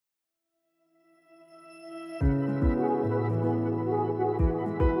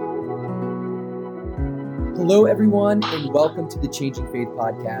Hello, everyone, and welcome to the Changing Faith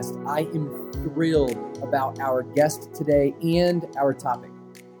podcast. I am thrilled about our guest today and our topic.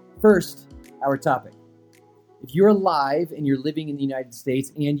 First, our topic. If you're alive and you're living in the United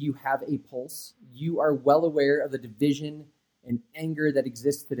States and you have a pulse, you are well aware of the division and anger that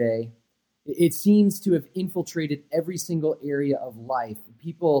exists today. It seems to have infiltrated every single area of life.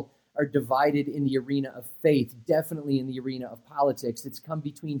 People are divided in the arena of faith, definitely in the arena of politics. It's come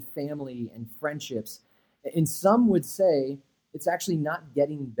between family and friendships. And some would say it's actually not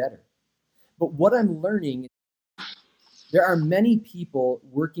getting better. But what I'm learning, there are many people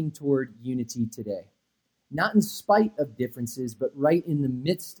working toward unity today, not in spite of differences, but right in the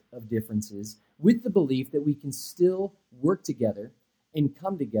midst of differences, with the belief that we can still work together and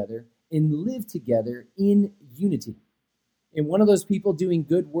come together and live together in unity. And one of those people doing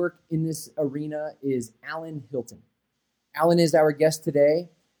good work in this arena is Hilton. Alan is our guest today.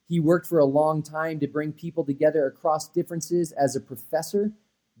 He worked for a long time to bring people together across differences as a professor,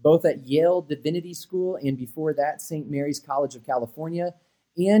 both at Yale Divinity School and before that, St. Mary's College of California,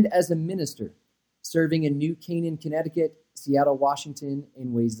 and as a minister, serving in New Canaan, Connecticut, Seattle, Washington,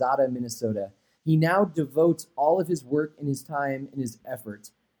 and Wayzata, Minnesota. He now devotes all of his work and his time and his effort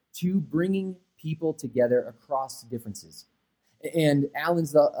to bringing people together across differences. And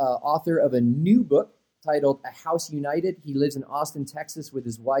Alan's the author of a new book titled A House United. He lives in Austin, Texas with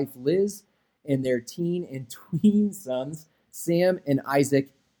his wife, Liz, and their teen and tween sons, Sam and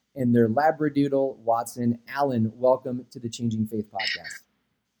Isaac, and their Labradoodle, Watson. Alan, welcome to the Changing Faith podcast.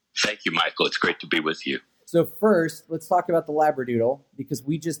 Thank you, Michael. It's great to be with you. So first, let's talk about the Labradoodle, because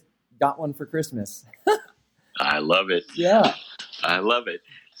we just got one for Christmas. I love it. Yeah. I love it.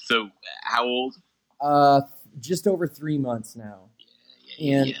 So how old? Just over 3 months now.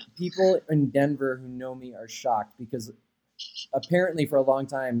 And people in Denver who know me are shocked because apparently for a long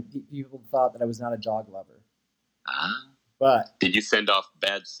time, people thought that I was not a dog lover. But did you send off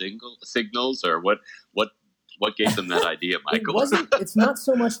bad signals or what gave them that idea, Michael? It's not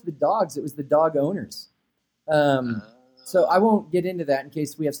so much the dogs, it was the dog owners. So I won't get into that in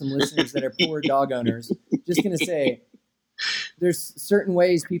case we have some listeners that are poor dog owners. Just going to say, there's certain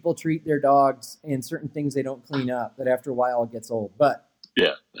ways people treat their dogs and certain things they don't clean up that after a while it gets old. But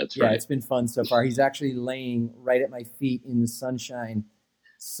yeah, that's right. Yeah, it's been fun so far. He's actually laying right at my feet in the sunshine,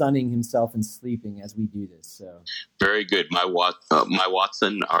 sunning himself and sleeping as we do this. So very good. My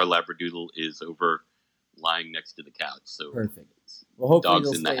Watson, our Labradoodle, is over lying next to the couch. So perfect. Well, hopefully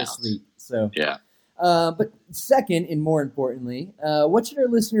they'll stay asleep. So yeah. But second, and more importantly, what should our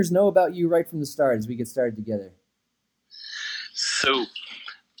listeners know about you right from the start as we get started together? So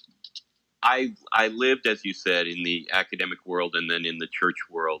I lived, as you said, in the academic world and then in the church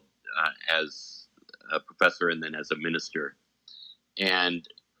world as a professor and then as a minister. And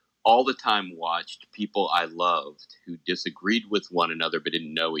all the time watched people I loved who disagreed with one another but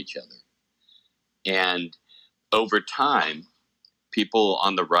didn't know each other. And over time, people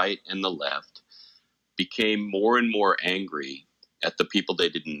on the right and the left became more and more angry at the people they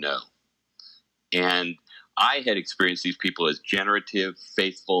didn't know. And I had experienced these people as generative,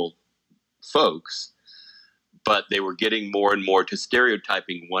 faithful folks, but they were getting more and more to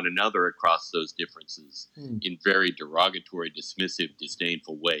stereotyping one another across those differences in very derogatory, dismissive,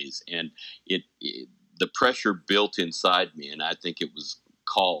 disdainful ways. And the pressure built inside me, and I think it was God's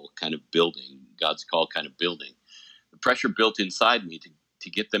call kind of building. The pressure built inside me to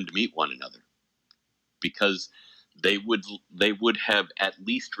get them to meet one another, because they would have at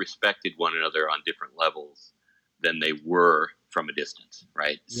least respected one another on different levels than they were from a distance,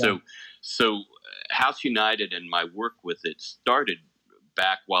 right? Yeah. So House United and my work with it started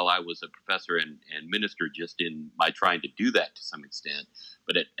back while I was a professor and minister, just in my trying to do that to some extent.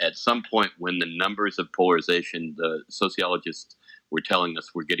 But at some point when the numbers of polarization, the sociologists were telling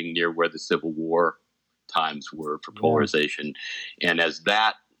us we're getting near where the Civil War times were for polarization. Yeah. And as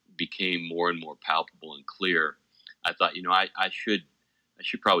that became more and more palpable and clear, I thought, I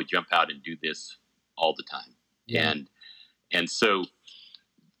should probably jump out and do this all the time. Yeah. And so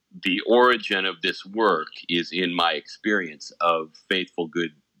the origin of this work is in my experience of faithful,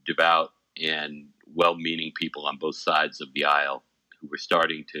 good, devout, and well-meaning people on both sides of the aisle who were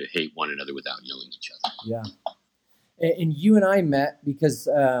starting to hate one another without knowing each other. Yeah. And you and I met because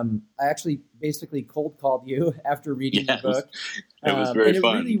I actually basically cold called you after reading the book. It was very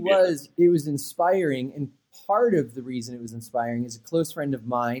fun. And it was inspiring. And part of the reason it was inspiring is a close friend of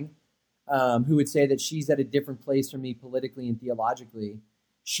mine who would say that she's at a different place from me politically and theologically.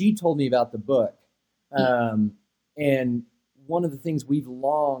 She told me about the book. And one of the things we've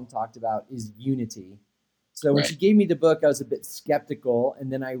long talked about is unity. So when she gave me the book, I was a bit skeptical,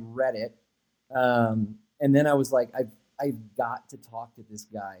 and then I read it. And then I was like, I've got to talk to this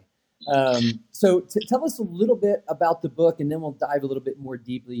guy. So tell us a little bit about the book, and then we'll dive a little bit more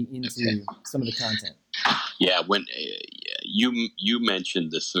deeply into some of the content. Yeah, when you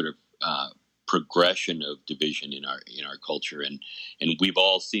mentioned this sort of progression of division in our culture, and we've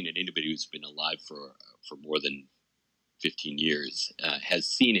all seen it. Anybody who's been alive for more than 15 years has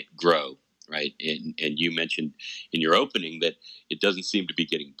seen it grow, right? And you mentioned in your opening that it doesn't seem to be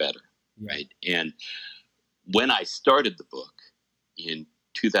getting better, right? And when I started the book in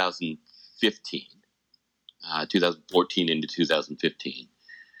 2015, 2014 into 2015,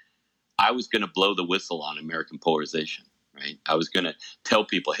 I was going to blow the whistle on American polarization, right? I was going to tell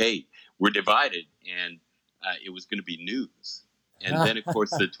people, hey, we're divided, and it was going to be news. And then, of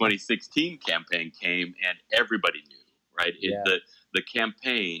course, the 2016 campaign came, and everybody knew, right? The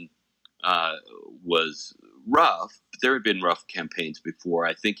campaign was rough, but there had been rough campaigns before.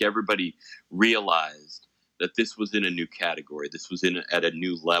 I think everybody realized that this was in a new category. This was at a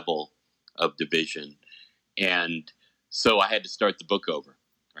new level of division. And so I had to start the book over,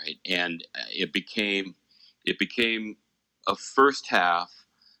 right? And it became a first half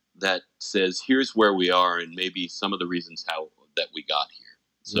that says, here's where we are and maybe some of the reasons how that we got here.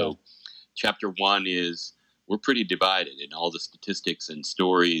 So chapter 1 is we're pretty divided in all the statistics and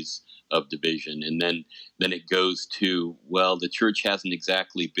stories of division. And then it goes to, well, the church hasn't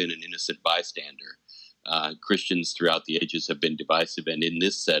exactly been an innocent bystander. Christians throughout the ages have been divisive, and in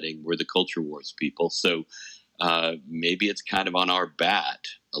this setting, we're the culture wars people. So maybe it's kind of on our bat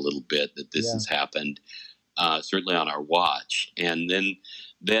a little bit that this has happened, certainly on our watch. And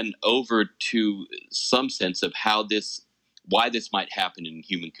then over to some sense of why this might happen in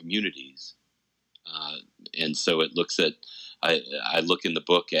human communities. And so it looks at, I look in the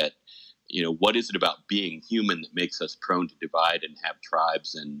book at, what is it about being human that makes us prone to divide and have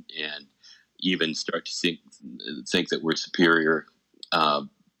tribes and even start to think that we're superior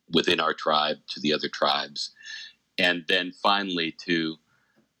within our tribe to the other tribes. And then finally to,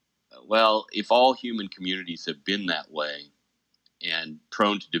 well, if all human communities have been that way and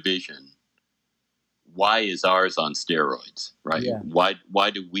prone to division, why is ours on steroids, right? Yeah.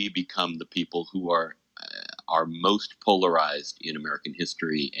 Why do we become the people who are most polarized in American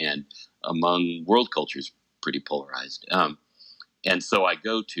history and among world cultures pretty polarized? And so I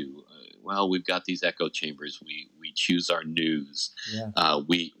go to, we've got these echo chambers. We choose our news. Yeah.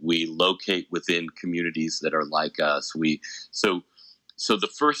 We locate within communities that are like us. So the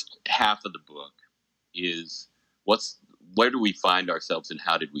first half of the book is where do we find ourselves and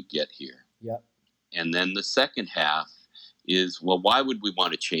how did we get here? Yep. And then the second half is, why would we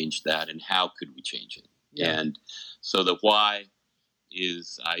want to change that and how could we change it? Yeah. And so the why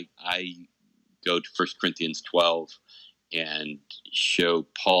is I go to 1 Corinthians 12 and show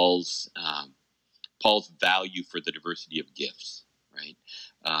Paul's value for the diversity of gifts, right?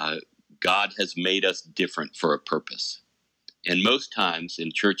 God has made us different for a purpose. And most times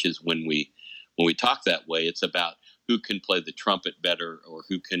in churches when we talk that way, it's about who can play the trumpet better or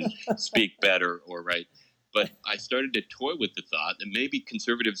who can speak better, or right. But I started to toy with the thought that maybe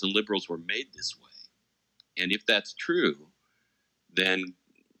conservatives and liberals were made this way. And if that's true, then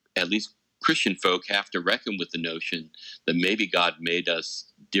at least Christian folk have to reckon with the notion that maybe God made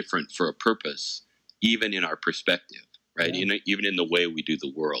us different for a purpose, even in our perspective, right? Yeah. Even in the way we do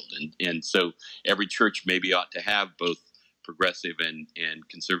the world. And so every church maybe ought to have both progressive and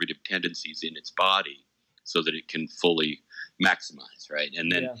conservative tendencies in its body so that it can fully maximize, right?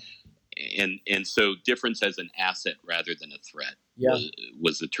 And then, and so difference as an asset rather than a threat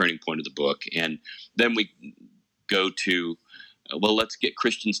was the turning point of the book. And then we go to, let's get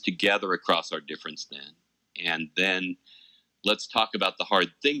Christians together across our difference then. And then let's talk about the hard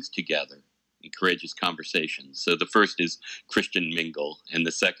things together in courageous conversations. So the first is Christian mingle, and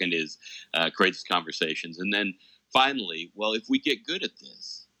the second is courageous conversations. And then finally, if we get good at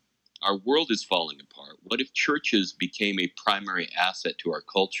this, our world is falling apart. What if churches became a primary asset to our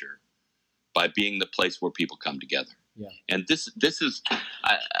culture by being the place where people come together? Yeah. And this is,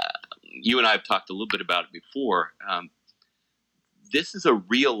 you and I have talked a little bit about it before. This is a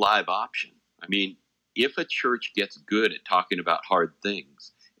real live option. I mean, if a church gets good at talking about hard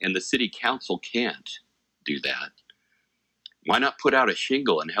things and the city council can't do that, why not put out a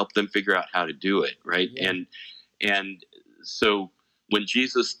shingle and help them figure out how to do it, right? Yeah. And so when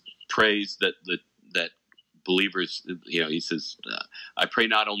Jesus prays that believers, he says, I pray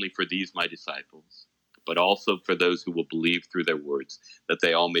not only for these, my disciples, but also for those who will believe through their words, that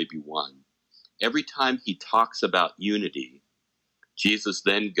they all may be one. Every time he talks about unity, Jesus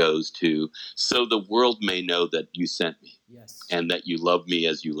then goes to, so the world may know that you sent me, yes, and that you love me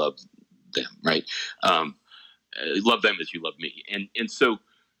as you love them, right? Love them as you love me. And so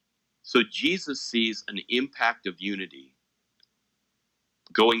Jesus sees an impact of unity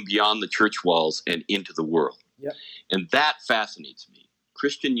going beyond the church walls and into the world. Yep. And that fascinates me.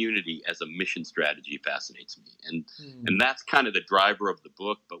 Christian unity as a mission strategy fascinates me. And that's kind of the driver of the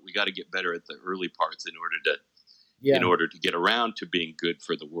book, but we got to get better at the early parts in order to get around to being good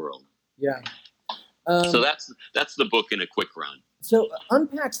for the world. Yeah. So that's the book in a quick run. So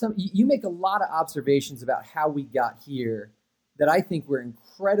unpack some. You make a lot of observations about how we got here that I think were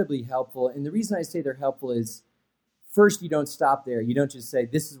incredibly helpful. And the reason I say they're helpful is, first, you don't stop there. You don't just say,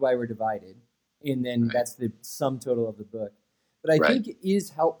 this is why we're divided, and then that's the sum total of the book. But I think it is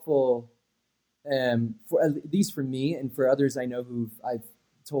helpful, for at least for me and for others I know who I've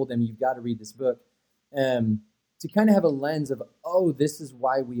told them, you've got to read this book, to kind of have a lens of, this is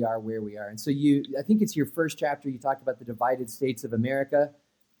why we are where we are. And so I think it's your first chapter, you talk about the divided states of America,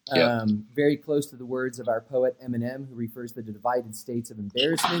 very close to the words of our poet Eminem, who refers to the divided states of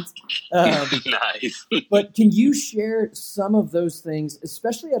embarrassment. Nice. But can you share some of those things,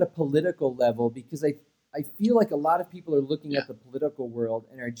 especially at a political level? Because I feel like a lot of people are looking at the political world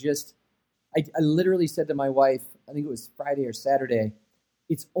and are just, I literally said to my wife, I think it was Friday or Saturday,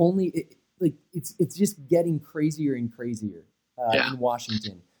 it's just getting crazier and crazier in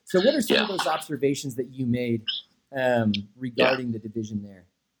Washington. So what are some of those observations that you made regarding the division there?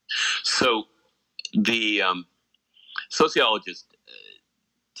 So the sociologists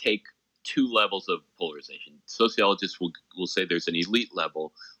take two levels of polarization. Sociologists will say there's an elite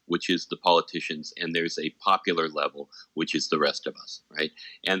level, which is the politicians, and there's a popular level, which is the rest of us, right?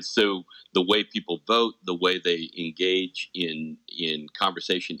 And so the way people vote, the way they engage in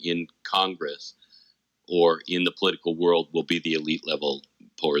conversation in Congress or in the political world will be the elite level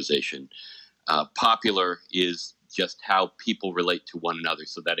polarization. Popular is just how people relate to one another.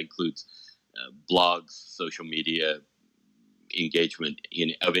 So that includes blogs, social media, engagement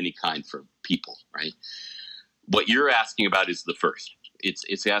of any kind for people, right? What you're asking about is the first.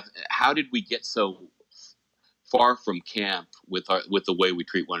 It's how did we get so far from camp with the way we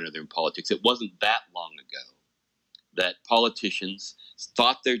treat one another in politics? It wasn't that long ago that politicians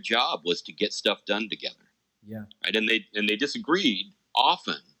thought their job was to get stuff done together. Yeah. Right. And they disagreed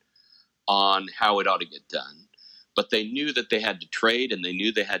often on how it ought to get done, but they knew that they had to trade and they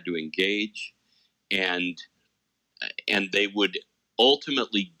knew they had to engage, and they would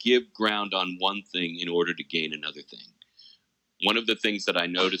ultimately give ground on one thing in order to gain another thing. One of the things that I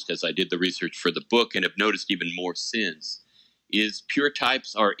noticed as I did the research for the book, and have noticed even more since, is pure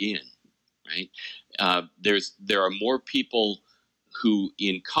types are in, right? There are more people who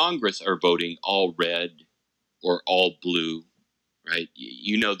in Congress are voting all red or all blue, right?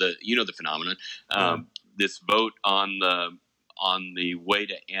 You know the phenomenon. This vote on the way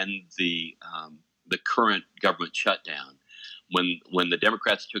to end the current government shutdown. When the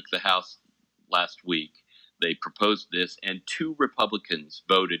Democrats took the House last week, they proposed this, and 2 Republicans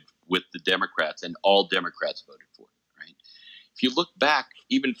voted with the Democrats, and all Democrats voted for it, right? If you look back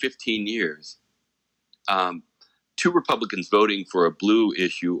even 15 years, 2 Republicans voting for a blue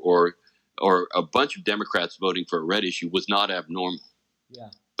issue or a bunch of Democrats voting for a red issue was not abnormal. Yeah.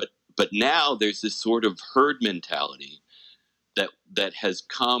 But now there's this sort of herd mentality that has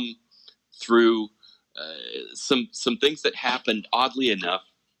come through some things that happened, oddly enough,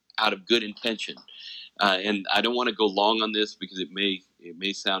 out of good intention. And I don't want to go long on this because it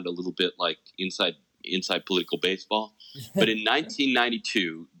may sound a little bit like inside political baseball. But in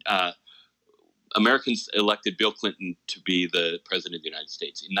 1992, Americans elected Bill Clinton to be the president of the United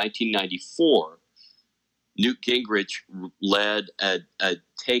States. In 1994, Newt Gingrich led a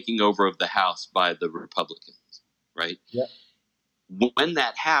taking over of the House by the Republicans, right? Yeah. When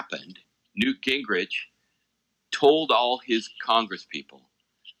that happened, Newt Gingrich told all his congresspeople,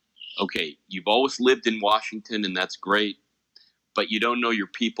 okay, you've always lived in Washington, and that's great, but you don't know your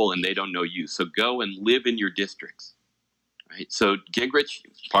people, and they don't know you. So go and live in your districts, right? So Gingrich,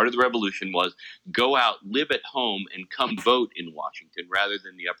 part of the revolution was go out, live at home, and come vote in Washington rather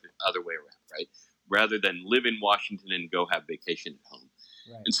than the other way around, right? Rather than live in Washington and go have vacation at home.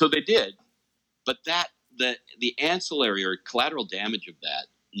 Right. And so they did, but the ancillary or collateral damage of that,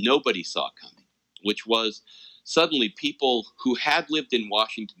 nobody saw coming, which was suddenly people who had lived in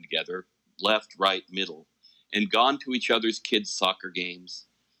Washington together, left, right, middle, and gone to each other's kids' soccer games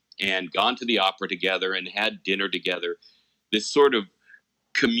and gone to the opera together and had dinner together, this sort of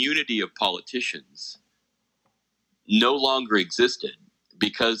community of politicians no longer existed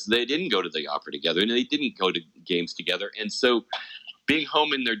because they didn't go to the opera together and they didn't go to games together. And so being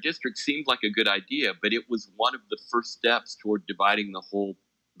home in their district seemed like a good idea, but it was one of the first steps toward dividing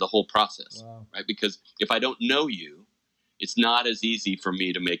the the whole process, Wow. right? Because if I don't know you, it's not as easy for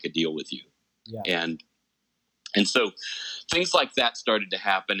me to make a deal with you. Yeah. And so things like that started to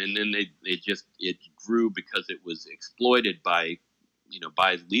happen, and then it grew because it was exploited by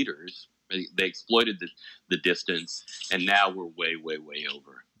leaders. They exploited the distance, and now we're way, way, way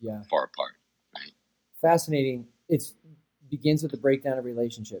over, far apart. Right? Fascinating. It begins with the breakdown of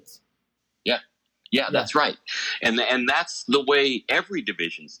relationships. Yeah, that's right. And that's the way every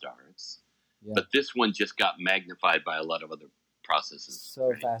division starts. Yeah. But this one just got magnified by a lot of other processes.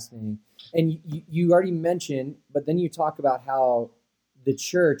 So fascinating. And you already mentioned, but then you talk about how the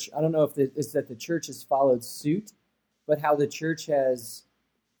church, I don't know if it's that the church has followed suit, but how the church has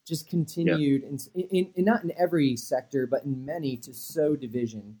just continued, in not in every sector, but in many, to sow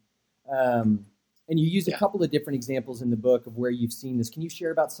division. And you use a couple of different examples in the book of where you've seen this. Can you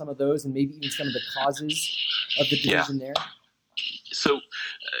share about some of those and maybe even some of the causes of the division there? So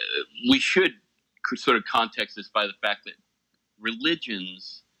we should sort of context this by the fact that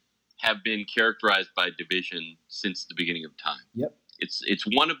religions have been characterized by division since the beginning of time. Yep. It's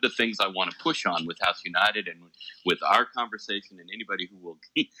one of the things I want to push on with House United and with our conversation, and anybody who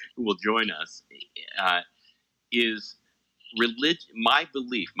will join us is religion. My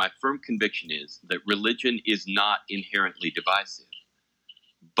belief, my firm conviction is that religion is not inherently divisive,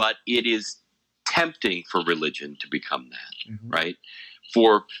 but it is tempting for religion to become that, right?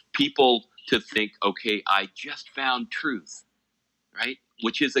 For people to think, okay, I just found truth, right?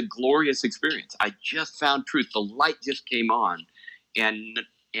 Which is a glorious experience. I just found truth. The light just came on. And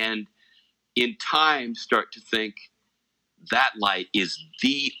in time start to think that light is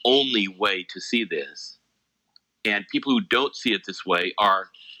the only way to see this. And people who don't see it this way are,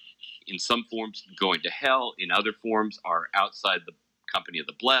 in some forms, going to hell. In other forms, are outside the company of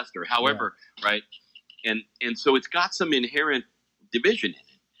the blessed, or however, right? And so it's got some inherent division in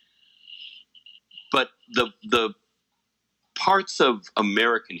it. But the parts of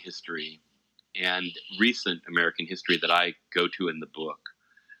American history and recent American history that I go to in the book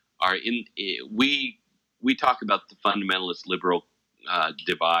are we talk about the fundamentalist liberal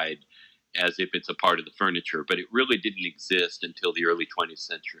divide as if it's a part of the furniture, but it really didn't exist until the early 20th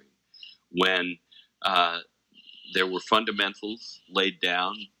century, when there were fundamentals laid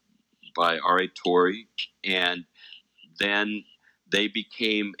down by R.A. Torrey, and then they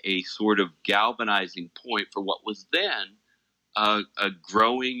became a sort of galvanizing point for what was then a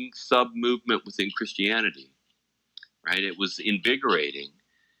growing sub-movement within Christianity, right? It was invigorating,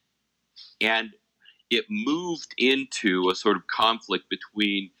 and it moved into a sort of conflict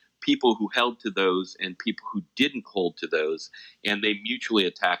between people who held to those and people who didn't hold to those, and they mutually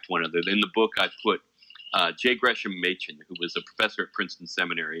attacked one another. In the book, I put J. Gresham Machen, who was a professor at Princeton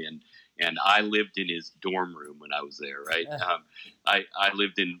Seminary, and I lived in his dorm room when I was there, right? I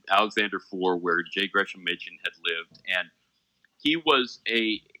lived in Alexander IV, where J. Gresham Machen had lived, and he was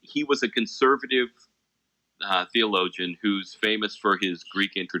a conservative theologian who's famous for his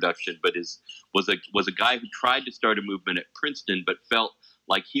Greek introduction, but was a guy who tried to start a movement at Princeton, but felt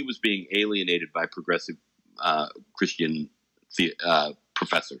like he was being alienated by progressive Christian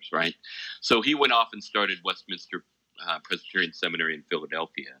professors, right? So he went off and started Westminster Presbyterian Seminary in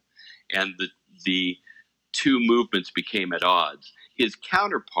Philadelphia, and the two movements became at odds. His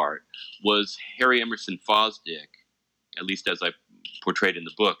counterpart was Harry Emerson Fosdick, at least as I portrayed in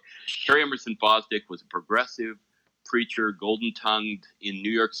the book. Harry Emerson Fosdick was a progressive preacher, golden-tongued in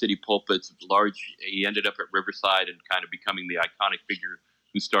New York City pulpits, large. He ended up at Riverside and kind of becoming the iconic figure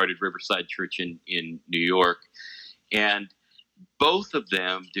who started Riverside Church in New York. And both of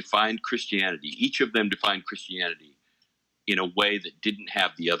them defined Christianity. Each of them defined Christianity in a way that didn't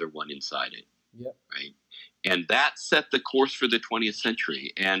have the other one inside it. Yep. Right? And that set the course for the 20th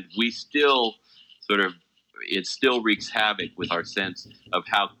century. And we still it still wreaks havoc with our sense of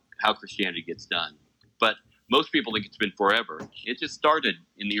how Christianity gets done. But most people think it's been forever. It just started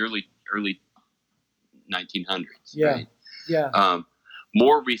in the early 1900s. Yeah. Right? Yeah.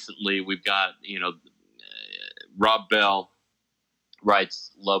 More recently, we've got, Rob Bell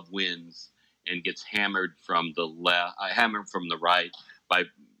writes "Love Wins" and gets hammered from the left, hammered from the right by,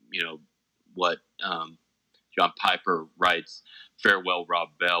 what John Piper writes, "Farewell, Rob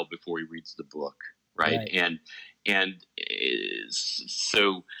Bell," before he reads the book, right? And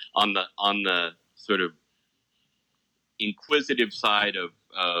so on the sort of inquisitive side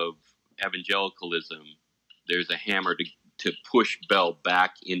of evangelicalism, there's a hammer to push Bell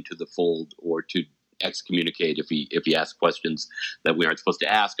back into the fold, or to excommunicate if he asks questions that we aren't supposed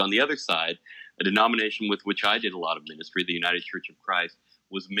to ask. On the other side, a denomination with which I did a lot of ministry, the United Church of Christ,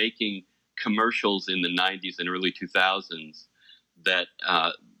 was making commercials in the 90s and early 2000s that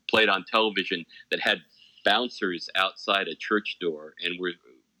played on television that had bouncers outside a church door, and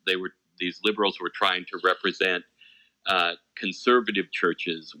these liberals were trying to represent conservative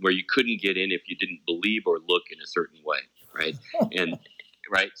churches where you couldn't get in if you didn't believe or look in a certain way, right? And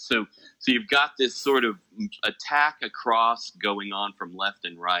right, so you've got this sort of attack across going on from left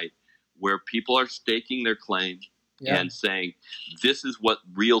and right, where people are staking their claim and saying, this is what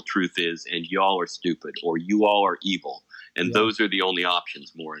real truth is, and y'all are stupid, or you all are evil. And those are the only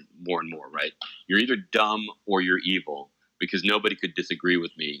options more and more, right? You're either dumb or you're evil, because nobody could disagree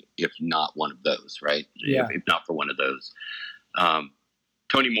with me if not one of those, right? Yeah. If not for one of those.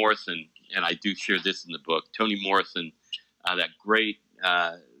 Toni Morrison, and I do share this in the book, Toni Morrison, that great,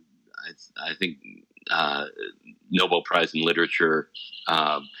 I think, Nobel Prize in Literature,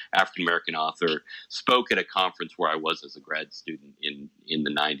 African-American author, spoke at a conference where I was as a grad student in the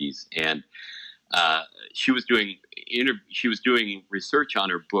 90s. And she was doing research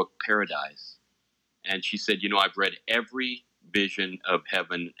on her book, Paradise. And she said, I've read every vision of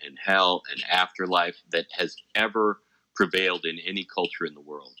heaven and hell and afterlife that has ever prevailed in any culture in the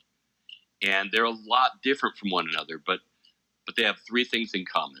world. And they're a lot different from one another, but they have three things in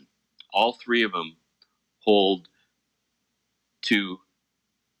common. All three of them hold to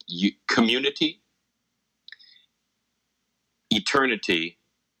community, eternity,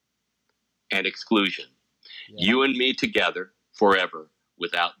 and exclusion. Yeah. You and me together forever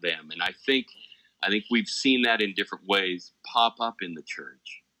without them. And I think we've seen that in different ways pop up in the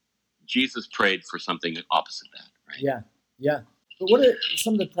church. Jesus prayed for something opposite that, right? Yeah. But what are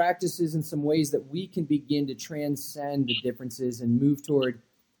some of the practices and some ways that we can begin to transcend the differences and move toward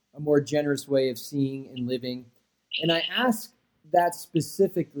a more generous way of seeing and living? And I ask that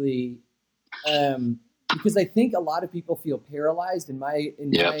specifically because I think a lot of people feel paralyzed in my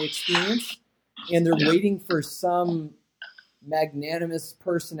experience, and they're waiting for some magnanimous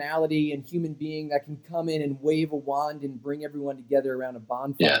personality and human being that can come in and wave a wand and bring everyone together around a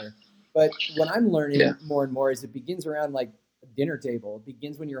bonfire. Yeah. But what I'm learning more and more is it begins around like a dinner table. It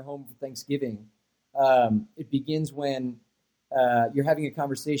begins when you're home for Thanksgiving. It begins when you're having a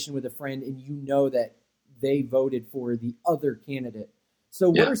conversation with a friend and you know that they voted for the other candidate.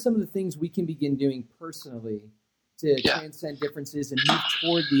 So what are some of the things we can begin doing personally to transcend differences and move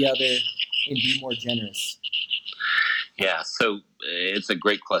toward the other and be more generous? Yeah, so it's a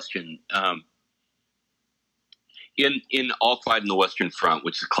great question. In All Quiet on the Western Front,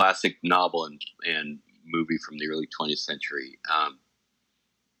 which is a classic novel and movie from the early 20th century,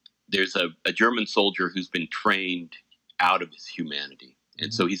 there's a German soldier who's been trained out of his humanity.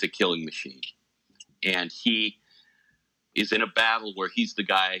 And so he's a killing machine. And he is in a battle where he's the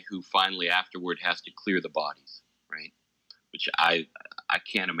guy who finally afterward has to clear the bodies, right? Which I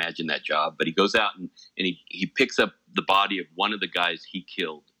can't imagine that job. But he goes out and he picks up the body of one of the guys he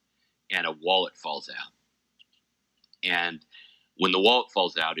killed, and a wallet falls out. And when the wallet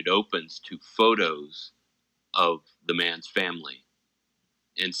falls out, it opens to photos of the man's family.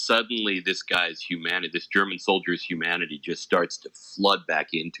 And suddenly this guy's humanity, this German soldier's humanity, just starts to flood back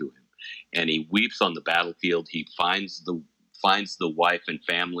into him. And he weeps on the battlefield. He finds the wife and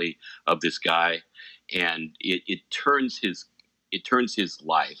family of this guy, and it turns his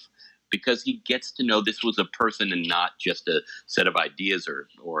life, because he gets to know this was a person and not just a set of ideas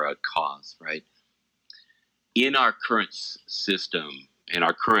or a cause, right? In our current system and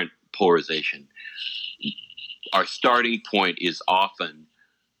our current polarization, our starting point is often,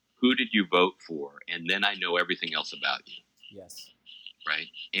 who did you vote for? And then I know everything else about you. Yes. Right?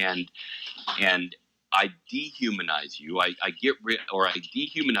 And I dehumanize you. I get rid, or I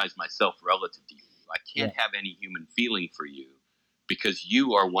dehumanize myself relative to you. I can't have any human feeling for you because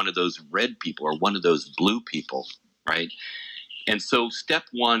you are one of those red people or one of those blue people, right? And so step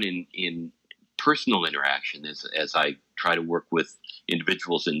one in personal interaction, as I try to work with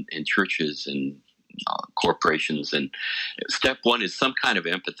individuals and churches and corporations, and step one is some kind of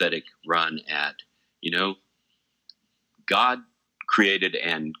empathetic run at, God created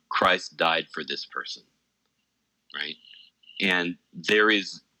and Christ died for this person, right? And there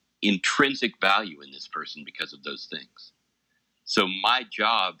is intrinsic value in this person because of those things. So my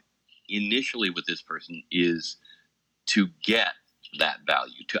job initially with this person is to get that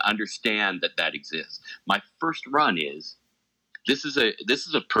value, to understand that exists. My first run is, this is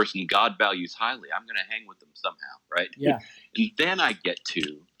a person God values highly. I'm going to hang with them somehow, right? Yeah. And then I get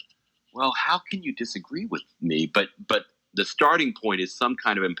to, well, how can you disagree with me? But the starting point is some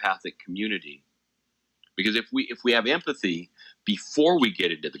kind of empathic community, because if we have empathy before we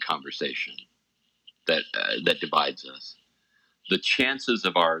get into the conversation that divides us, the chances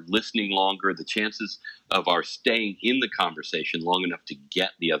of our listening longer, the chances of our staying in the conversation long enough to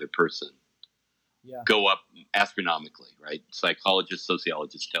get the other person go up astronomically, right? Psychologists,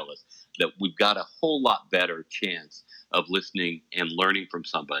 sociologists tell us that we've got a whole lot better chance of listening and learning from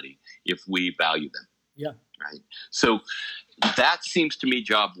somebody if we value them. Yeah. Right. So that seems to me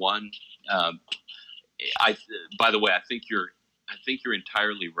job one. By the way, I think you're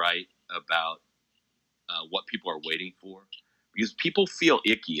entirely right about what people are waiting for, because people feel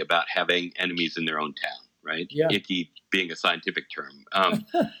icky about having enemies in their own town, right? Yeah. Icky being a scientific term.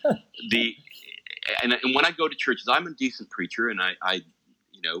 And when I go to churches, I'm a decent preacher, and I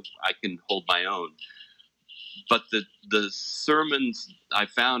can hold my own. But the sermons I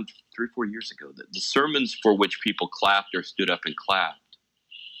found 3 or 4 years ago, the sermons for which people clapped or stood up and clapped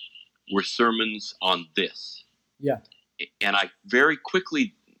were sermons on this. Yeah. And I very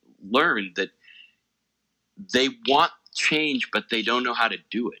quickly learned that they want change, but they don't know how to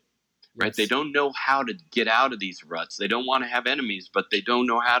do it. Right? Yes. They don't know how to get out of these ruts. They don't want to have enemies, but they don't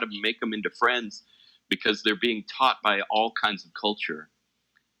know how to make them into friends, because they're being taught by all kinds of culture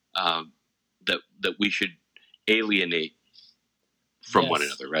that we should alienate from one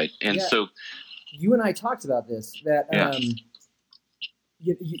another, right? And so you and I talked about this, that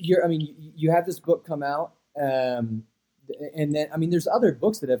you have this book come out, and then there's other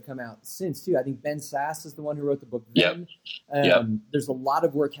books that have come out since too. I think Ben Sass is the one who wrote the book Then. There's a lot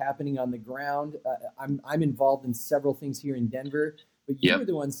of work happening on the ground. I'm involved in several things here in Denver, but you were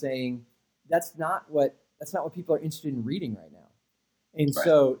the one saying that's not what people are interested in reading right now. And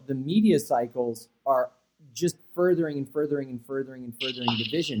so the media cycles are just furthering and furthering and furthering and furthering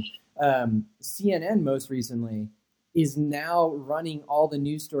division. CNN most recently is now running all the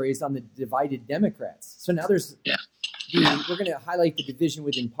news stories on the divided Democrats. So now there's we're going to highlight the division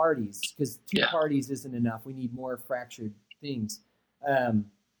within parties, because two parties isn't enough. We need more fractured things. And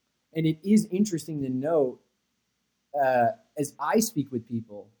it is interesting to note, as I speak with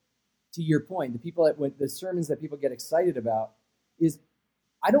people, to your point, the sermons that people get excited about is,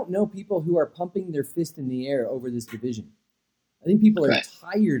 I don't know people who are pumping their fist in the air over this division. I think people are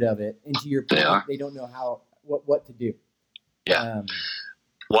tired of it, and to your point, they don't know what to do. Yeah.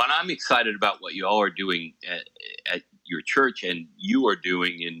 Well, I'm excited about what you all are doing at your church, and you are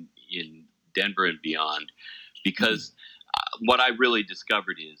doing in Denver and beyond, because what I really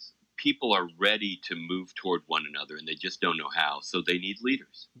discovered is people are ready to move toward one another, and they just don't know how. So they need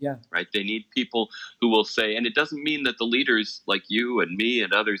leaders. Yeah. Right. They need people who will say, and it doesn't mean that the leaders like you and me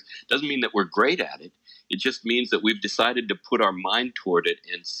and others, doesn't mean that we're great at it. It just means that we've decided to put our mind toward it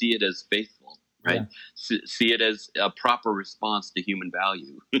and see it as faithful. Right. Yeah. See it as a proper response to human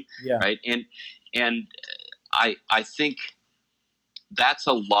value. Right. And I think that's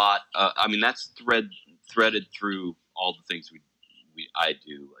a lot. That's threaded through all the things I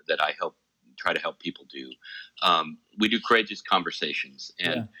do, that I try to help people do. We do courageous conversations,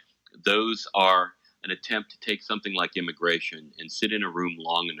 and those are an attempt to take something like immigration and sit in a room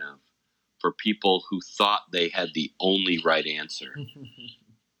long enough for people who thought they had the only right answer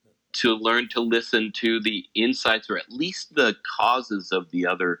to learn to listen to the insights, or at least the causes of the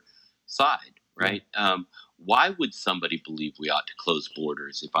other side, right? Why would somebody believe we ought to close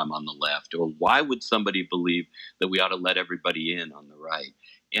borders if I'm on the left? Or why would somebody believe that we ought to let everybody in on the right?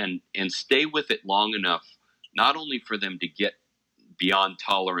 And stay with it long enough, not only for them to get beyond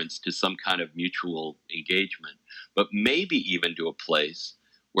tolerance to some kind of mutual engagement, but maybe even to a place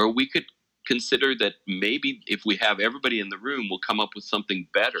where we could consider that maybe if we have everybody in the room, we'll come up with something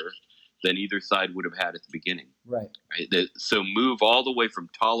better than either side would have had at the beginning. Right? So move all the way from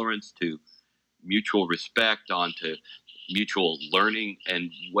tolerance to mutual respect, onto mutual learning,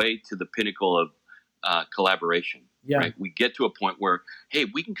 and way to the pinnacle of collaboration. Yeah. Right? We get to a point where, hey,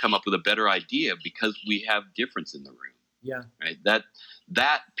 we can come up with a better idea because we have difference in the room. Yeah. Right. That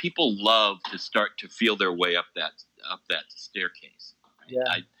people love to start to feel their way up that staircase. Right?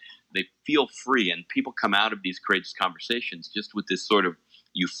 Yeah. They feel free, and people come out of these courageous conversations just with this sort of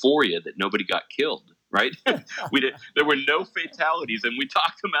euphoria that nobody got killed. Right? There were no fatalities, and we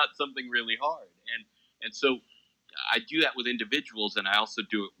talked about something really hard. And so I do that with individuals, and I also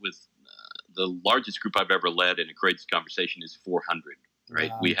do it with the largest group I've ever led in a courageous conversation is 400.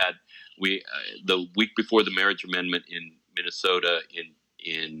 Right? Wow. We the week before the marriage amendment in Minnesota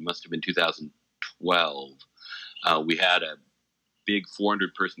in must have been 2012, we had a big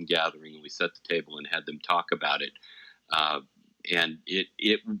 400 person gathering, and we set the table and had them talk about it. And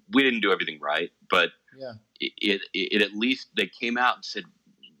we didn't do everything right, but it at least they came out and said,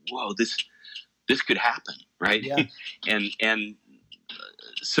 "Whoa, this could happen," right? Yeah. and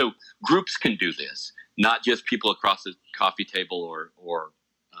so groups can do this. not just people across the coffee table or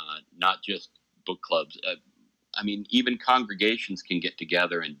not just book clubs. I mean, even congregations can get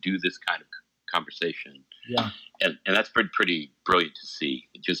together and do this kind of conversation. Yeah. And that's pretty brilliant to see.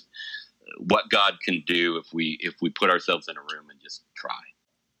 Just what God can do if we put ourselves in a room and just try.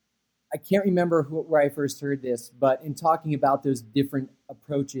 I can't remember where I first heard this, but in talking about those different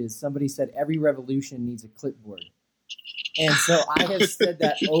approaches, somebody said every revolution needs a clipboard. And so I have said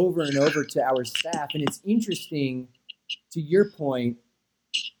that over and over to our staff. And it's interesting, to your point,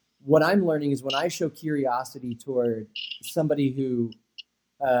 what I'm learning is when I show curiosity toward somebody who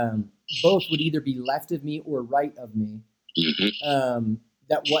both would either be left of me or right of me,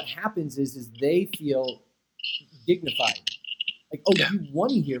 that what happens is they feel dignified. Like, oh, you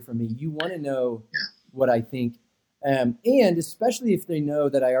want to hear from me. You want to know what I think. And especially if they know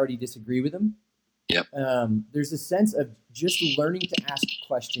that I already disagree with them. Yep. There's a sense of just learning to ask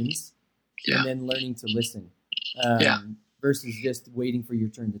questions and then learning to listen versus just waiting for your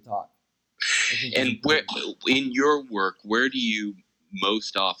turn to talk. And where, in your work, where do you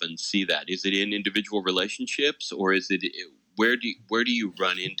most often see that? Is it in individual relationships, or is it where do you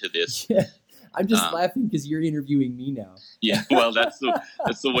run into this? Yeah. I'm just laughing because you're interviewing me now. Yeah, well, that's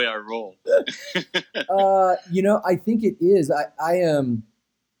the way I roll. I think it is.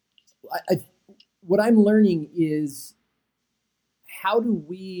 What I'm learning is, how do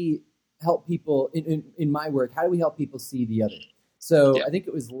we help people in my work? How do we help people see the other? So I think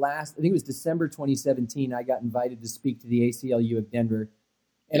it was December 2017. I got invited to speak to the ACLU of Denver,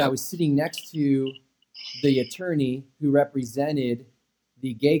 and I was sitting next to the attorney who represented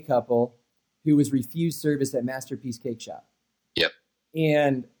the gay couple who was refused service at Masterpiece Cake Shop. Yep.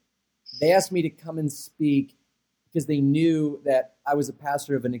 And they asked me to come and speak because they knew that I was a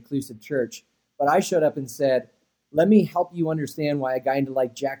pastor of an inclusive church. But I showed up and said, let me help you understand why a guy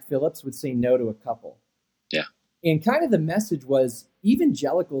like Jack Phillips would say no to a couple. Yeah. And kind of the message was,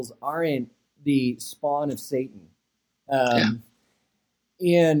 evangelicals aren't the spawn of Satan. And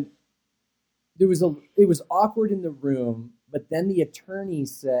it was awkward in the room, but then the attorney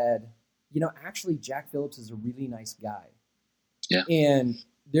said, actually, Jack Phillips is a really nice guy. Yeah. And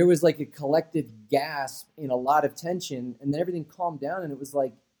there was like a collective gasp and a lot of tension, and then everything calmed down, and it was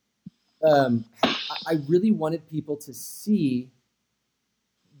like, I really wanted people to see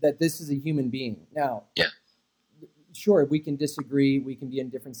that this is a human being. Now, sure, we can disagree. We can be on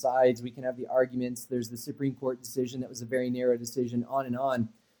different sides. We can have the arguments. There's the Supreme Court decision that was a very narrow decision, on and on.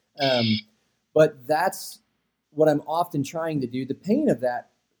 But that's what I'm often trying to do. The pain of that,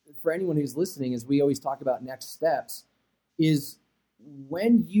 for anyone who's listening, as we always talk about next steps, is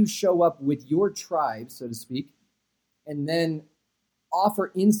when you show up with your tribe, so to speak, and then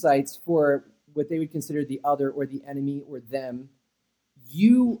offer insights for what they would consider the other or the enemy or them,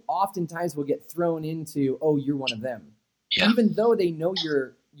 you oftentimes will get thrown into, oh, you're one of them. Yeah. Even though they know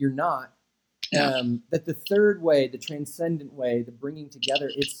you're not, that the third way, the transcendent way, the bringing together,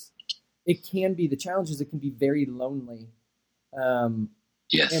 it can be, the challenge is it can be very lonely.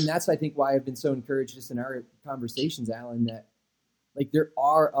 Yes. And that's, I think, why I've been so encouraged just in our conversations, Alan, that like there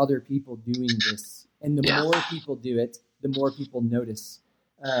are other people doing this, and the more people do it, the more people notice.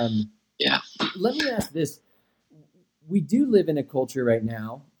 Let me ask this. We do live in a culture right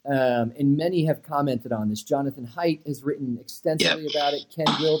now, and many have commented on this. Jonathan Haidt has written extensively about it.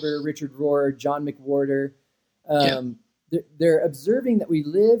 Ken Wilber, Richard Rohr, John McWhorter. They're observing that we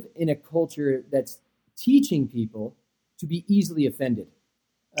live in a culture that's teaching people to be easily offended.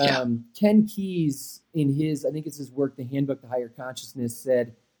 Ken Keyes, in his, I think it's his work, The Handbook to Higher Consciousness,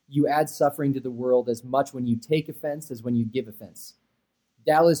 said, you add suffering to the world as much when you take offense as when you give offense.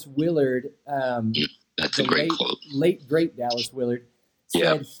 Dallas Willard, that's a great quote. Late great Dallas Willard,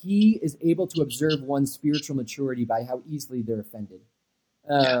 said he is able to observe one's spiritual maturity by how easily they're offended.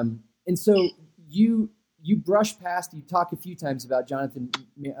 And so you brush past, you talk a few times about Jonathan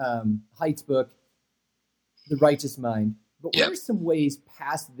Haidt's book, The Righteous Mind. But what are some ways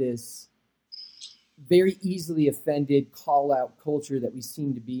past this very easily offended call-out culture that we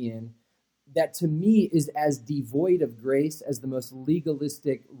seem to be in, that to me is as devoid of grace as the most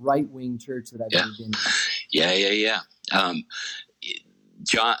legalistic right-wing church that I've ever been in?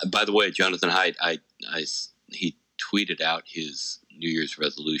 John, by the way, Jonathan Haidt, he tweeted out his New Year's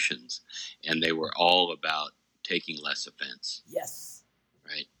resolutions, and they were all about taking less offense. Yes.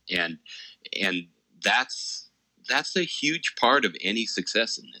 Right. And that's a huge part of any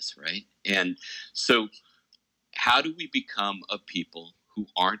success in this, right? And so how do we become a people who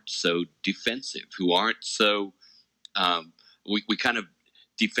aren't so defensive, who aren't so we kind of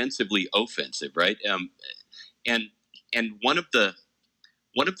defensively offensive, right? And one of the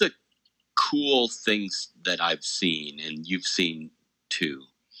cool things that I've seen, and you've seen too,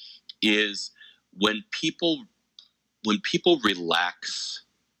 is when people relax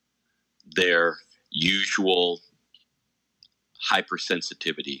their usual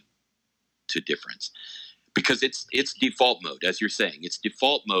hypersensitivity to difference, because it's default mode, as you're saying. It's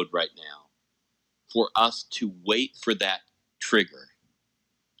default mode right now for us to wait for that trigger,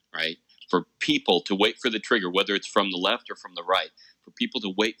 right? For people to wait for the trigger, whether it's from the left or from the right, for people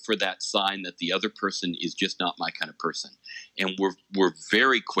to wait for that sign that the other person is just not my kind of person. And we're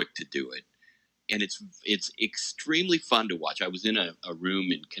very quick to do it. And it's extremely fun to watch. I was in a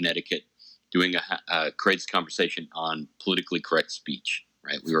room in Connecticut doing a courageous conversation on politically correct speech.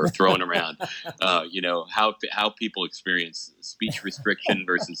 Right, we were throwing around, how people experience speech restriction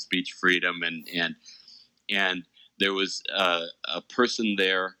versus speech freedom, and there was a person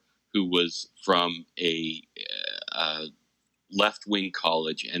there who was from a left-wing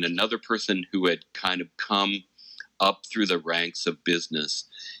college, and another person who had kind of come up through the ranks of business,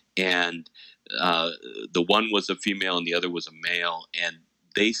 and the one was a female and the other was a male, and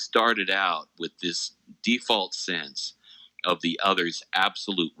they started out with this default sense of the other's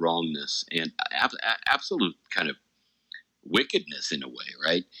absolute wrongness and absolute kind of wickedness in a way,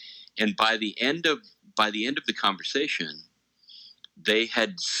 right? And by the end of the conversation, they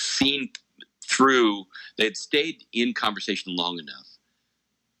had stayed in conversation long enough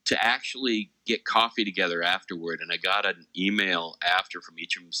to actually get coffee together afterward. And I got an email after from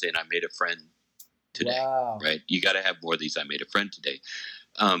each of them saying, "I made a friend today." Wow. Right? You got to have more of these. "I made a friend today,"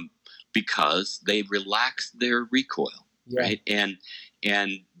 because they relaxed their recoil. Yeah. Right. And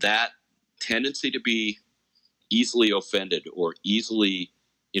that tendency to be easily offended or easily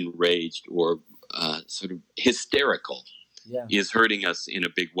enraged or sort of hysterical is hurting us in a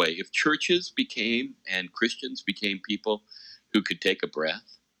big way. If churches became and Christians became people who could take a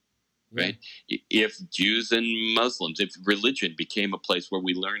breath, right? If Jews and Muslims, if religion became a place where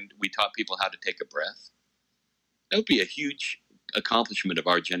we taught people how to take a breath, that would be a huge accomplishment of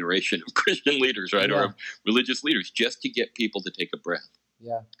our generation of Christian leaders, right? Or of religious leaders, just to get people to take a breath.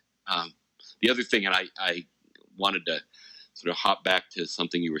 Yeah. The other thing, and I wanted to sort of hop back to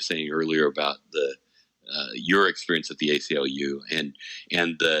something you were saying earlier about your experience at the ACLU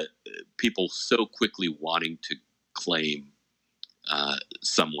and the people so quickly wanting to claim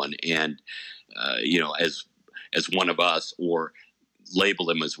someone and as one of us or label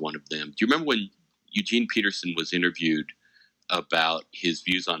them as one of them. Do you remember when Eugene Peterson was interviewed about his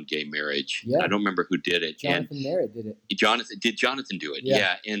views on gay marriage? Yeah. I don't remember who did it. Jonathan Merritt did it. Jonathan do it?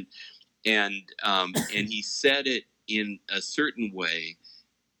 Yeah. And he said it in a certain way.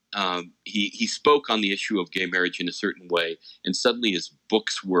 He spoke on the issue of gay marriage in a certain way, and suddenly his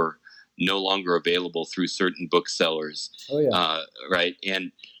books were no longer available through certain booksellers. Oh yeah. Right.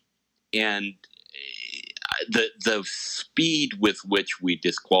 And the speed with which we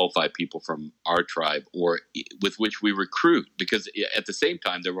disqualify people from our tribe or with which we recruit, because at the same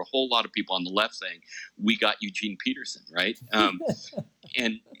time, there were a whole lot of people on the left saying, "We got Eugene Peterson," right?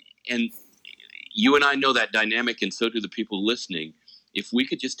 And you and I know that dynamic, and so do the people listening. If we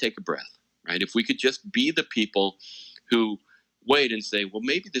could just take a breath, right? If we could just be the people who wait and say, well,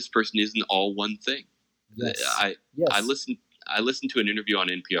 maybe this person isn't all one thing. Yes. I listened to an interview on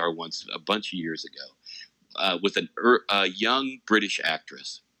NPR once a bunch of years ago with a young British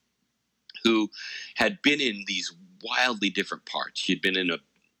actress who had been in these wildly different parts. She'd been in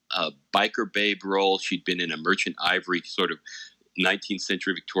a biker babe role. She'd been in a Merchant Ivory sort of 19th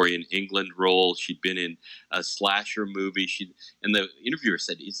century Victorian England role. She'd been in a slasher movie. And the interviewer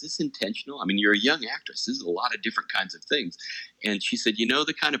said, "Is this intentional? I mean, you're a young actress. This is a lot of different kinds of things." And she said,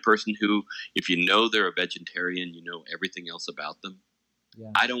 the kind of person who, if you know they're a vegetarian, you know everything else about them.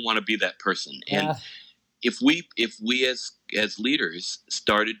 Yeah. I don't want to be that person. And if we as leaders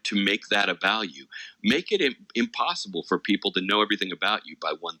started to make that a value, make it impossible for people to know everything about you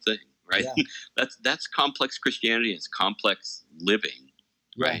by one thing. Right? Yeah. That's complex Christianity. It's complex living,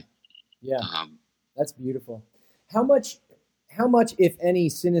 right? Yeah. That's beautiful. How much, if any,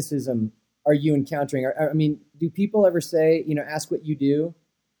 cynicism are you encountering? I mean, do people ever say, ask what you do,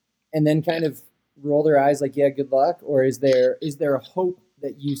 and then kind of roll their eyes like, yeah, good luck? Or is there a hope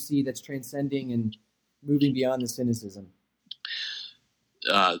that you see that's transcending and moving beyond the cynicism?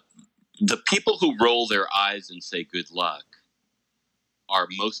 The people who roll their eyes and say good luck are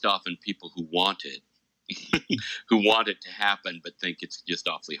most often people who want it, who want it to happen, but think it's just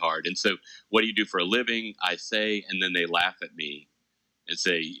awfully hard. And so, what do you do for a living? I say, and then they laugh at me and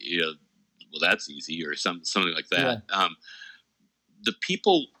say, well, that's easy, or something like that. Yeah. The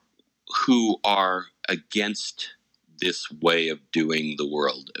people who are against this way of doing the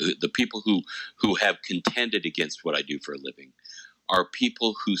world. The people who have contended against what I do for a living are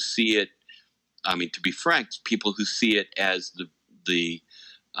people who see it. I mean, to be frank, people who see it as the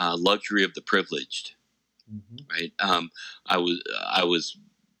luxury of the privileged. Mm-hmm. Right. I was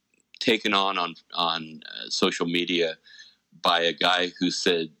taken on social media by a guy who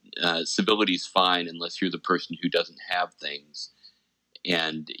said civility's fine unless you're the person who doesn't have things,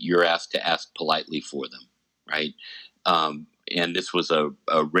 and you're asked to ask politely for them. Right. And this was a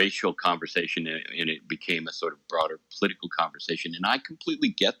racial conversation, and it became a sort of broader political conversation. And I completely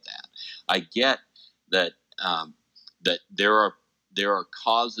get that. I get that that there are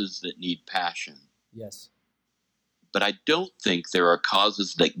causes that need passion. Yes. But I don't think there are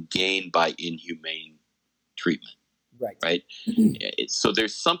causes that gain by inhumane treatment. Right. Right. So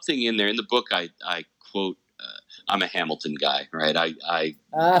there's something in there in the book. I quote. I'm a Hamilton guy, right? I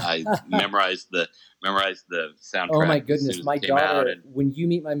memorized the soundtrack. Oh my goodness, my daughter! When you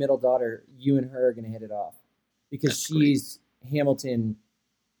meet my middle daughter, you and her are going to hit it off because she's great. Hamilton,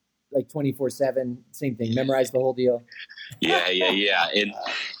 like 24/7. Same thing. Memorize the whole deal. Yeah.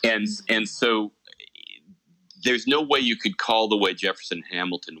 And so there's no way you could call the way Jefferson and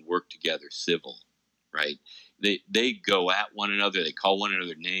Hamilton work together civil, right? They go at one another, they call one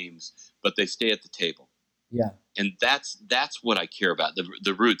another names, but they stay at the table. Yeah. And that's what I care about.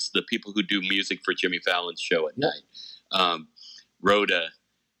 The roots, the people who do music for Jimmy Fallon's show at night, wrote a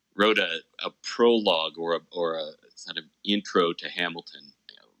prologue or a sort of intro to Hamilton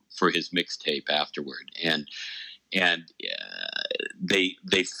for his mixtape afterward, and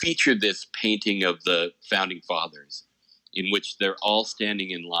they featured this painting of the founding fathers, in which they're all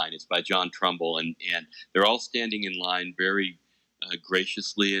standing in line. It's by John Trumbull, and they're all standing in line very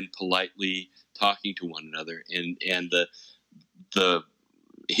graciously and politely, talking to one another. And the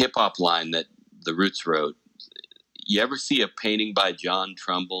hip hop line that the Roots wrote. You ever see a painting by John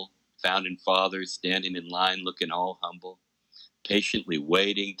Trumbull, founding fathers, standing in line, looking all humble, patiently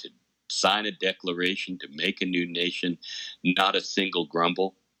waiting to sign a declaration to make a new nation, not a single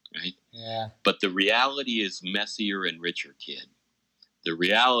grumble, right? Yeah. But the reality is messier and richer, kid. The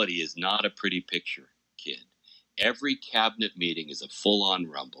reality is not a pretty picture, kid. Every cabinet meeting is a full-on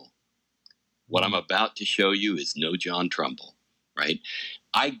rumble. What I'm about to show you is no John Trumbull, right?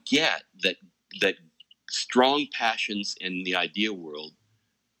 I get that strong passions in the idea world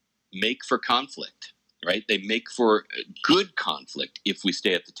make for conflict, right? They make for good conflict if we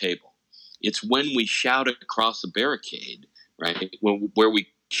stay at the table. It's when we shout across a barricade, right, where we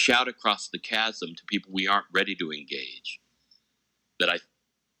shout across the chasm to people we aren't ready to engage, that I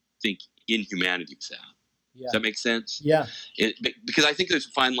think inhumanity is out. Yeah. Does that make sense? Yeah. Because I think there's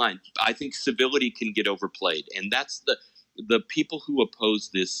a fine line. I think civility can get overplayed. And that's the people who oppose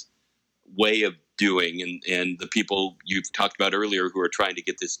this way of doing, and the people you've talked about earlier who are trying to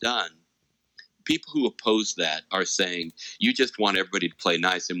get this done, people who oppose that are saying, you just want everybody to play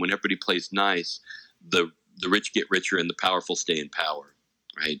nice. And when everybody plays nice, the rich get richer and the powerful stay in power,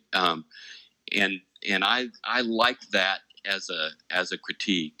 right? And I like that as a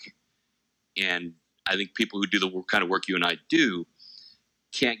critique. And I think people who do the kind of work you and I do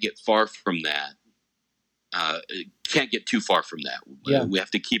can't get far from that. Can't get too far from that. Yeah. We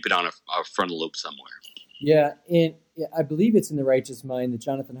have to keep it on our frontal lobe somewhere. Yeah, and I believe it's in The Righteous Mind that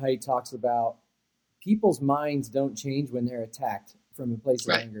Jonathan Haidt talks about people's minds don't change when they're attacked from a place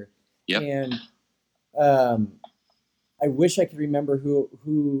of anger. Yep. And I wish I could remember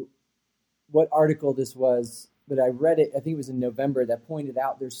what article this was, but I read it, I think it was in November, that pointed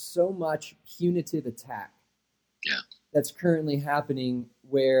out there's so much punitive attack that's currently happening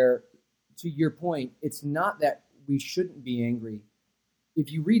where, to your point, it's not that we shouldn't be angry.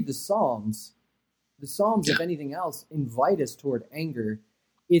 If you read the Psalms, if anything else, invite us toward anger.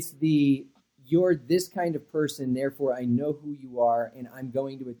 It's you're this kind of person, therefore I know who you are, and I'm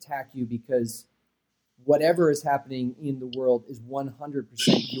going to attack you because whatever is happening in the world is 100%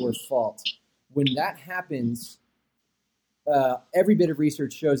 your fault. When that happens, every bit of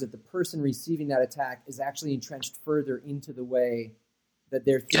research shows that the person receiving that attack is actually entrenched further into the way that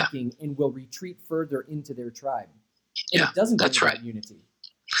they're thinking and will retreat further into their tribe. And it doesn't bring about unity.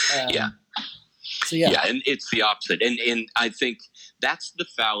 So and it's the opposite. And I think that's the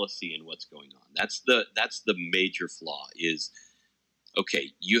fallacy in what's going on. That's the major flaw is,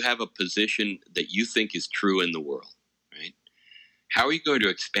 okay, you have a position that you think is true in the world, right? How are you going to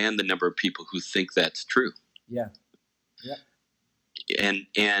expand the number of people who think that's true? Yeah. Yeah.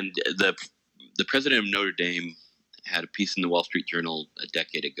 And the president of Notre Dame had a piece in the Wall Street Journal a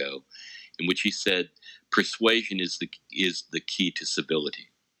decade ago in which he said persuasion is the key to civility.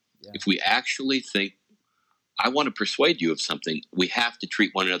 Yeah. If we actually think I want to persuade you of something. We have to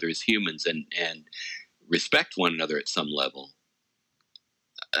treat one another as humans and respect one another at some level.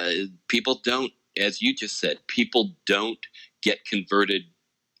 People don't, as you just said, people don't get converted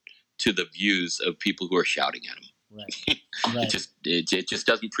to the views of people who are shouting at them. Right. Right. It just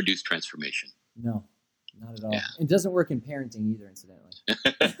doesn't produce transformation. No, not at all. Yeah. It doesn't work in parenting either, incidentally.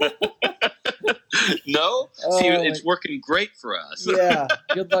 No? See, it's working great for us. Yeah,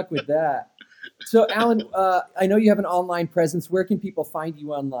 good luck with that. So, Alan, I know you have an online presence. Where can people find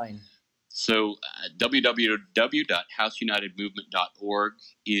you online? So, www.houseunitedmovement.org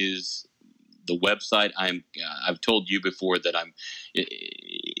is the website. I've told you before that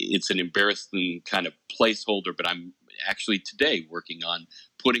it's an embarrassing kind of placeholder, but I'm actually today working on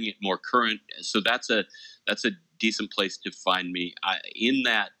putting it more current. So that's a decent place to find me. In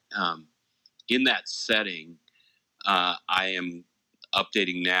that setting, I am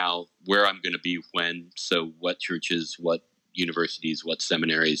updating now where I'm going to be when. So what churches, what universities, what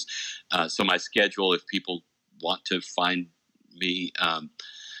seminaries. So my schedule, if people want to find me.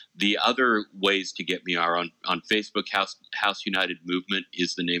 The other ways to get me are on Facebook. House United Movement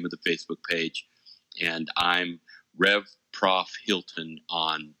is the name of the Facebook page, and I'm Rev Prof Hilton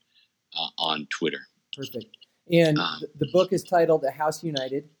on Twitter. Perfect. And the book is titled A House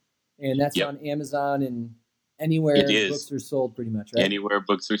United, and that's on Amazon and anywhere books are sold, pretty much, right? Anywhere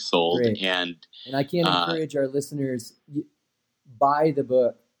books are sold. Great. And I can't encourage our listeners, buy the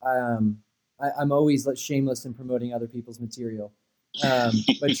book. I'm always shameless in promoting other people's material.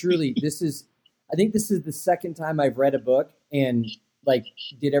 But truly, I think this is the second time I've read a book and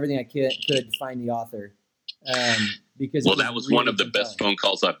did everything I could to find the author. Because that was really one of the best phone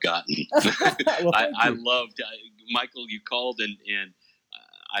calls I've gotten. Well, I loved Michael. You called and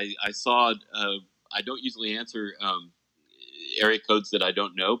I saw. I don't usually answer area codes that I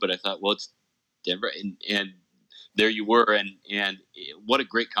don't know, but I thought, well, it's Denver, and there you were, and what a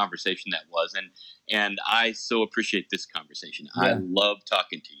great conversation that was, and I so appreciate this conversation. Yeah. I love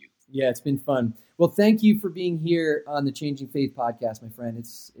talking to you. Yeah, it's been fun. Well, thank you for being here on the Changing Faith podcast, my friend.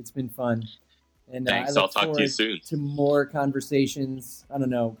 It's been fun. And thanks. I'll talk to you soon. To more conversations. I don't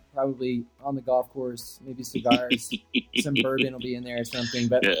know, probably on the golf course, maybe cigars, some bourbon will be in there or something.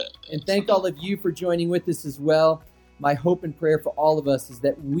 But and thank all of you for joining with us as well. My hope and prayer for all of us is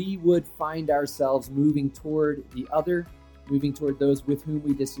that we would find ourselves moving toward the other, moving toward those with whom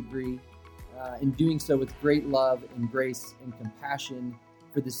we disagree, and doing so with great love and grace and compassion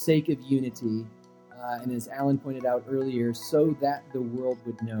for the sake of unity. And as Alan pointed out earlier, so that the world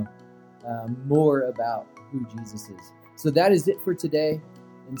would know more about who Jesus is. So that is it for today.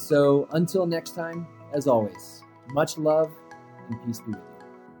 And so until next time, as always, much love and peace be with you.